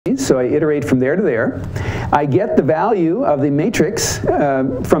So I iterate from there to there. I get the value of the matrix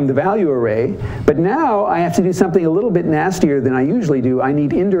from the value array, but now I have to do something a little bit nastier than I usually do. I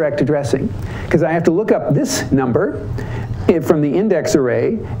need indirect addressing, because I have to look up this number from the index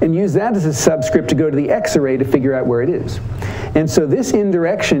array and use that as a subscript to go to the X array to figure out where it is. And so this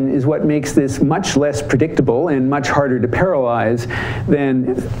indirection is what makes this much less predictable and much harder to parallelize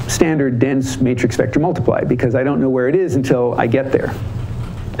than standard dense matrix vector multiply, because I don't know where it is until I get there.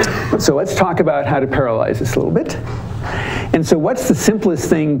 So let's talk about how to parallelize this a little bit. And so what's the simplest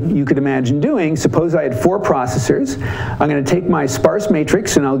thing you could imagine doing? Suppose I had 4 processors. I'm going to take my sparse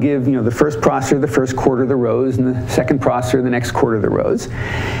matrix and I'll give the first processor the first quarter of the rows and the second processor the next quarter of the rows.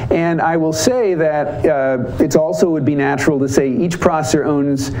 And I will say that it also would be natural to say each processor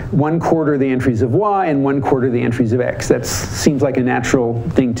owns 1/4 of the entries of Y and 1/4 of the entries of X. That seems like a natural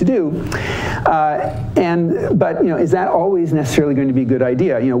thing to do. But is that always necessarily going to be a good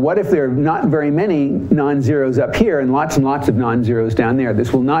idea? What if there are not very many non-zeros up here and lots of non-zeros down there?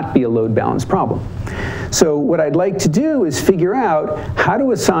 This will not be a load balance problem. So what I'd like to do is figure out how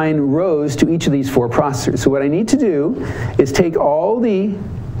to assign rows to each of these 4 processors. So what I need to do is take all the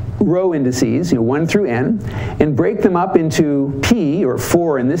row indices, 1 through n, and break them up into P, or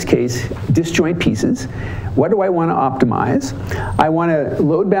 4 in this case, disjoint pieces. What do I want to optimize? I want to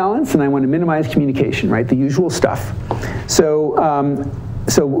load balance and I want to minimize communication, right? The usual stuff.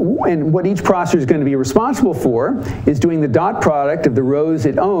 And what each processor is going to be responsible for is doing the dot product of the rows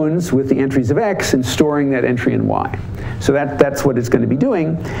it owns with the entries of X and storing that entry in Y. So that's what it's going to be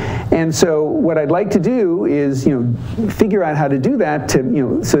doing. And so what I'd like to do is figure out how to do that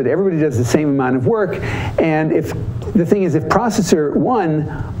so that everybody does the same amount of work. And the thing is, if processor 1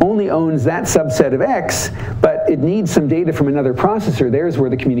 only owns that subset of X, but it needs some data from another processor, there's where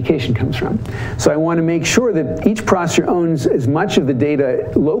the communication comes from. So I want to make sure that each processor owns as much of the data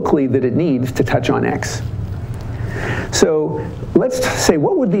locally that it needs to touch on X. So let's say,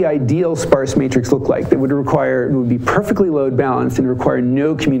 what would the ideal sparse matrix look like that would be perfectly load balanced and require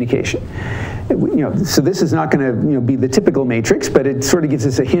no communication? So this is not going to be the typical matrix, but it sort of gives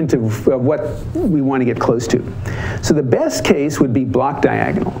us a hint of what we want to get close to. So the best case would be block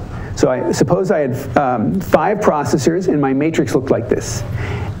diagonal. So I suppose I had 5 processors and my matrix looked like this.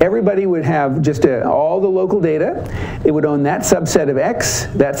 Everybody would have just all the local data. It would own that subset of X,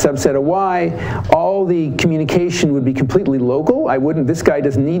 that subset of Y. All the communication would be completely local. This guy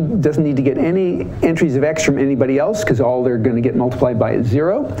doesn't need to get any entries of X from anybody else, because all they're going to get multiplied by is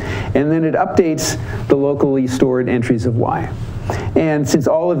 0. And then it updates the locally stored entries of Y. And since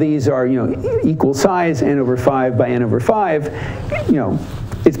all of these are equal size, n over 5 by n over 5,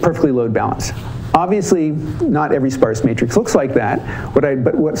 it's perfectly load balanced. Obviously, not every sparse matrix looks like that.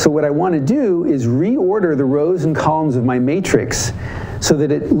 So what I want to do is reorder the rows and columns of my matrix so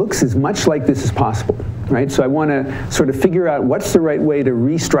that it looks as much like this as possible, right? So I want to sort of figure out what's the right way to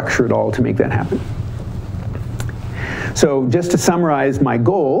restructure it all to make that happen. So just to summarize my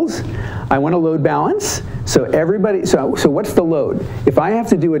goals, I want to load balance. So what's the load? If I have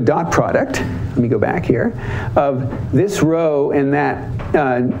to do a dot product, let me go back here, of this row and that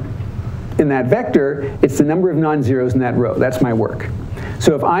in that vector, it's the number of non-zeros in that row. That's my work.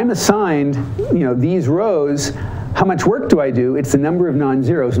 So if I'm assigned these rows, how much work do I do? It's the number of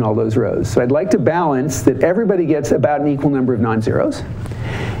non-zeros in all those rows. So I'd like to balance that everybody gets about an equal number of non-zeros.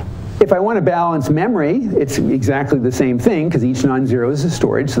 If I want to balance memory, it's exactly the same thing, because each non-zero is a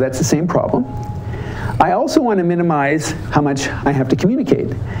storage, so that's the same problem. I also want to minimize how much I have to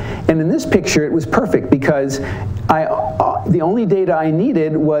communicate. And in this picture, it was perfect, because the only data I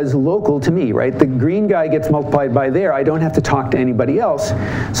needed was local to me, right? The green guy gets multiplied by there. I don't have to talk to anybody else.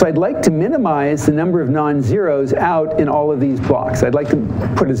 So I'd like to minimize the number of non-zeros out in all of these blocks. I'd like to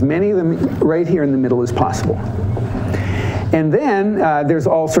put as many of them right here in the middle as possible. And then there's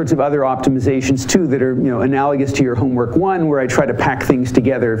all sorts of other optimizations too that are analogous to your homework 1, where I try to pack things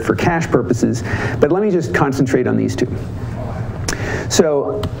together for cache purposes. But let me just concentrate on these 2.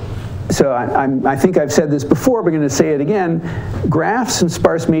 So I think I've said this before, but I'm going to say it again. Graphs and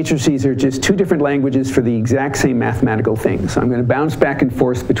sparse matrices are just 2 different languages for the exact same mathematical thing. So I'm going to bounce back and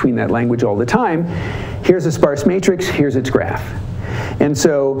forth between that language all the time. Here's a sparse matrix, here's its graph. And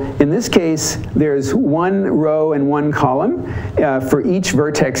so in this case, there's 1 row and 1 column for each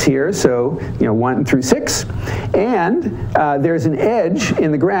vertex here, so 1 through 6. And there's an edge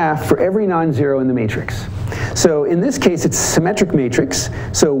in the graph for every non-zero in the matrix. So in this case, it's a symmetric matrix.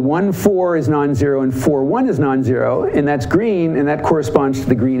 So 1, 4 is non-zero and 4, 1 is non-zero, and that's green, and that corresponds to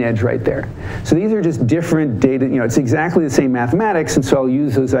the green edge right there. So these are just different data. It's exactly the same mathematics, and so I'll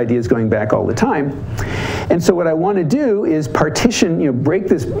use those ideas going back all the time. And so what I want to do is partition, break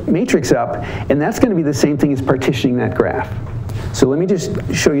this matrix up, and that's going to be the same thing as partitioning that graph. So let me just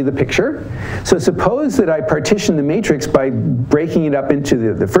show you the picture. So suppose that I partition the matrix by breaking it up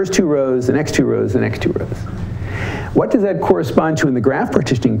into the first 2 rows, the next 2 rows, the next 2 rows. What does that correspond to in the graph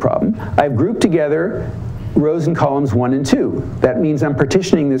partitioning problem? I've grouped together rows and columns 1 and 2. That means I'm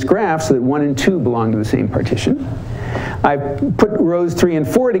partitioning this graph so that 1 and 2 belong to the same partition. I've put rows 3 and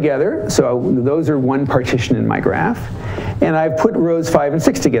 4 together, so those are one partition in my graph. And I've put rows 5 and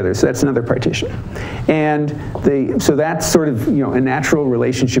 6 together, so that's another partition. And so that's sort of a natural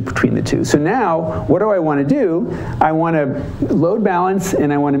relationship between the two. So now, what do I want to do? I want to load balance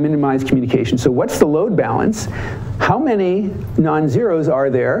and I want to minimize communication. So what's the load balance? How many non-zeros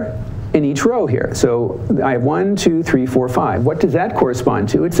are there in each row here? So I have 1, 2, 3, 4, 5. What does that correspond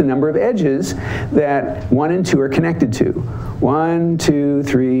to? It's the number of edges that 1 and 2 are connected to. 1, 2,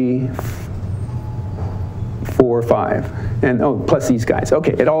 3, 4, 5. And oh, plus these guys.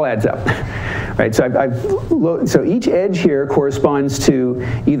 Okay, it all adds up. Right, so so each edge here corresponds to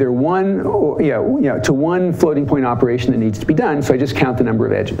either one or, to one floating point operation that needs to be done, so I just count the number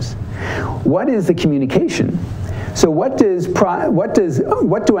of edges. What is the communication? So what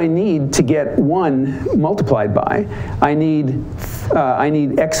do I need to get 1 multiplied by? I need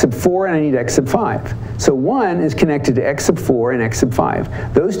x sub 4 and I need x sub 5. So 1 is connected to x sub 4 and x sub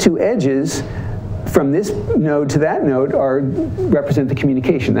 5. Those 2 edges from this node to that node represent the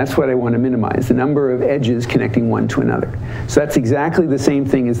communication. That's what I want to minimize, the number of edges connecting one to another. So that's exactly the same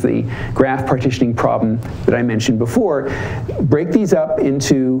thing as the graph partitioning problem that I mentioned before. Break these up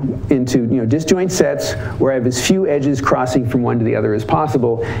into disjoint sets where I have as few edges crossing from one to the other as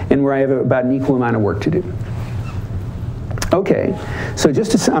possible, and where I have about an equal amount of work to do. Okay, so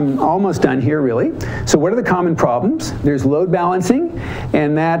I'm almost done here, really. So what are the common problems? There's load balancing,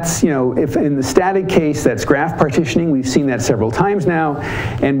 and that's, if in the static case, that's graph partitioning. We've seen that several times now,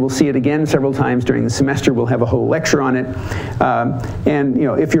 and we'll see it again several times during the semester. We'll have a whole lecture on it. And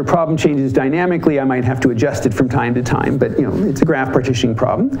if your problem changes dynamically, I might have to adjust it from time to time, but it's a graph partitioning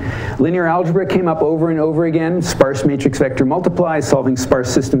problem. Linear algebra came up over and over again, sparse matrix vector multiply, solving sparse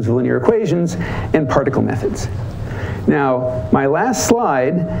systems of linear equations, and particle methods. Now, my last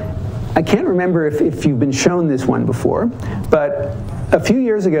slide, I can't remember if you've been shown this one before, but a few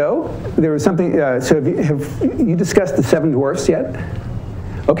years ago, there was something, so have you discussed the 7 dwarfs yet?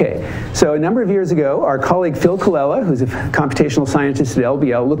 Okay, so a number of years ago, our colleague Phil Colella, who's a computational scientist at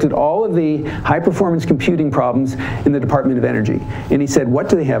LBL, looked at all of the high-performance computing problems in the Department of Energy. And he said, what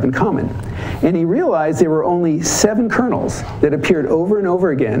do they have in common? And he realized there were only 7 kernels that appeared over and over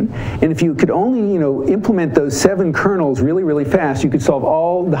again. And if you could only implement those 7 kernels really, really fast, you could solve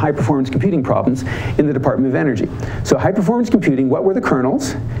all the high-performance computing problems in the Department of Energy. So high-performance computing, what were the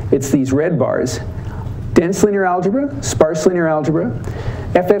kernels? It's these red bars. Dense linear algebra, sparse linear algebra,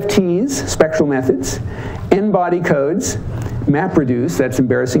 FFTs, spectral methods, n-body codes, MapReduce, that's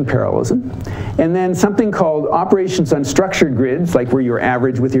embarrassing parallelism, and then something called operations on structured grids, like where you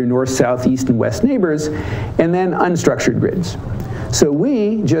average with your north, south, east, and west neighbors, and then unstructured grids. So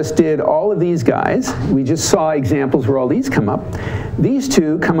we just did all of these guys. We just saw examples where all these come up. These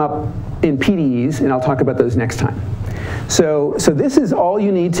 2 come up in PDEs, and I'll talk about those next time. So this is all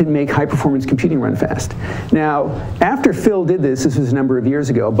you need to make high-performance computing run fast. Now, after Phil did this was a number of years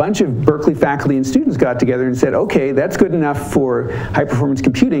ago, a bunch of Berkeley faculty and students got together and said, okay, that's good enough for high-performance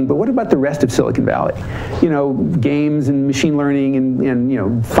computing, but what about the rest of Silicon Valley? Games and machine learning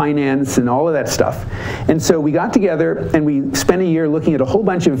and finance and all of that stuff. And so we got together and we spent a year looking at a whole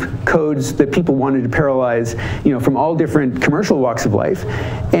bunch of codes that people wanted to parallelize, from all different commercial walks of life,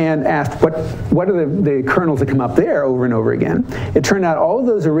 and asked what are the kernels that come up there over and over again. It turned out all of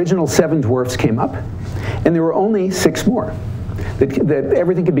those original 7 dwarfs came up, and there were only 6 more that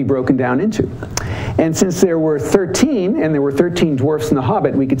everything could be broken down into. And since there were 13, and there were 13 dwarfs in The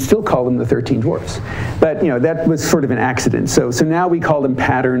Hobbit, we could still call them the 13 dwarfs. But that was sort of an accident. So now we call them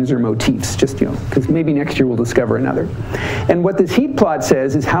patterns or motifs, just because maybe next year we'll discover another. And what this heat plot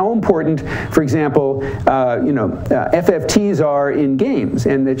says is how important, for example, FFTs are in games,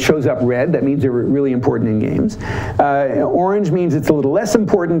 and it shows up red. That means they're really important in games. Orange means it's a little less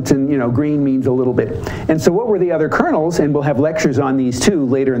important, and green means a little bit. And so what were the other kernels? And we'll have lectures on these too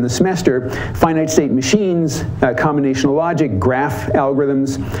later in the semester. Finite state machines, combinational logic, graph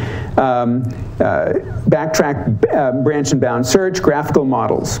algorithms, backtrack, branch and bound search, graphical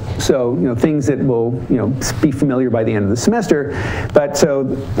models. So things that will be familiar by the end of the semester. But so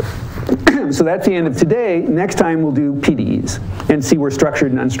that's the end of today. Next time we'll do PDEs and see where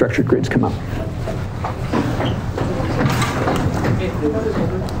structured and unstructured grids come up.